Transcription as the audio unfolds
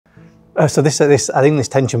I think this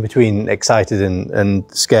tension between excited and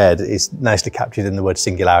scared is nicely captured in the word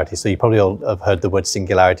singularity. So you probably all have heard the word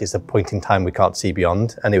singularity. It's a point in time we can't see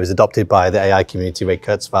beyond. And it was adopted by the AI community, Ray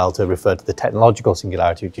Kurzweil, to refer to the technological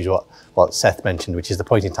singularity, which is what Seth mentioned, which is the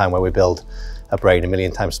point in time where we build a brain 1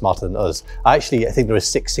 million times smarter than us. I think there are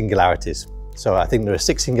 6 singularities. So I think there are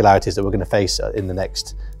 6 singularities that we're going to face in the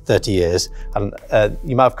next 30 years. And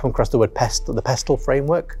you might have come across the word PESTEL, the PESTEL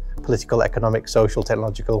framework: political, economic, social,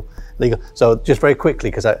 technological, legal. So just very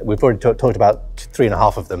quickly, because we've already talked about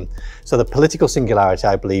 3.5 of them. So the political singularity,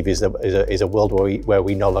 I believe, is a world where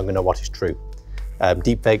we no longer know what is true.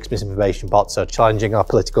 Deepfakes, misinformation, bots are challenging our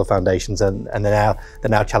political foundations, and they're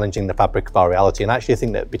now challenging the fabric of our reality. And actually, I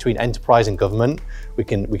think that between enterprise and government, we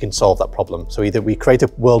can solve that problem. So either we create a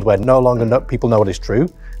world where no longer people know what is true,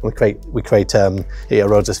 and it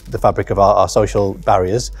erodes the fabric of our social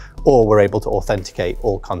barriers, or we're able to authenticate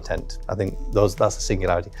all content. I think that's the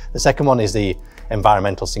singularity. The second one is the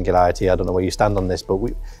environmental singularity. I don't know where you stand on this, but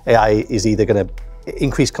AI is either going to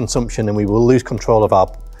increase consumption and we will lose control of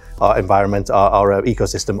our environment, our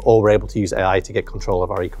ecosystem, or we're able to use AI to get control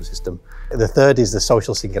of our ecosystem. The third is the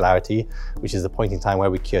social singularity, which is the point in time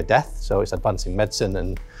where we cure death. So it's advancing medicine,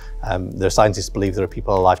 and there are scientists who believe there are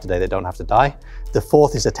people alive today that don't have to die. The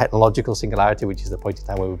fourth is a technological singularity, which is the point in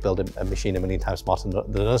time where we build a machine 1 million times smarter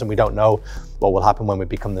than us, and we don't know what will happen when we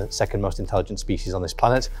become the second most intelligent species on this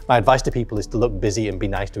planet. My advice to people is to look busy and be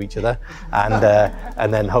nice to each other,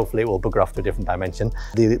 and then hopefully it will bugger off to a different dimension.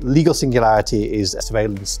 The legal singularity is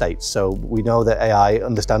surveillance states. So we know that AI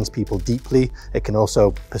understands people deeply. It can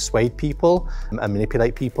also persuade people and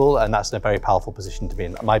manipulate people, and that's a very powerful position to be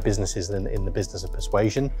in. My business is in the business of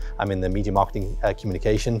persuasion. I'm in the media marketing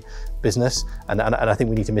communication business, and I think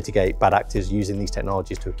we need to mitigate bad actors using these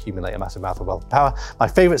technologies to accumulate a massive amount of wealth and power. My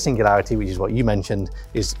favorite singularity, which is what you mentioned,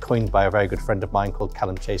 is coined by a very good friend of mine called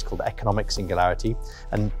Callum Chase, called the economic singularity.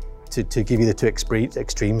 And to give you the 2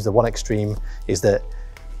 extremes, the one extreme is that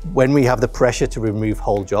when we have the pressure to remove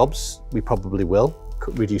whole jobs, we probably will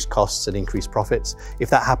reduce costs and increase profits. If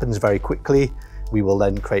that happens very quickly, we will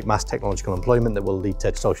then create mass technological employment that will lead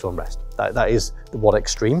to social unrest. That is the one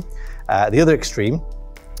extreme. The other extreme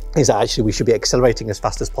is that actually we should be accelerating as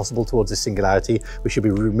fast as possible towards this singularity. We should be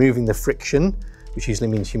removing the friction, which usually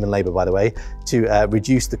means human labor, by the way, to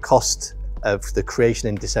reduce the cost of the creation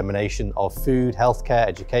and dissemination of food, healthcare,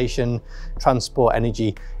 education, transport,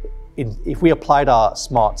 energy. If we applied our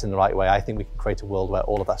smarts in the right way, I think we can create a world where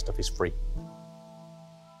all of that stuff is free.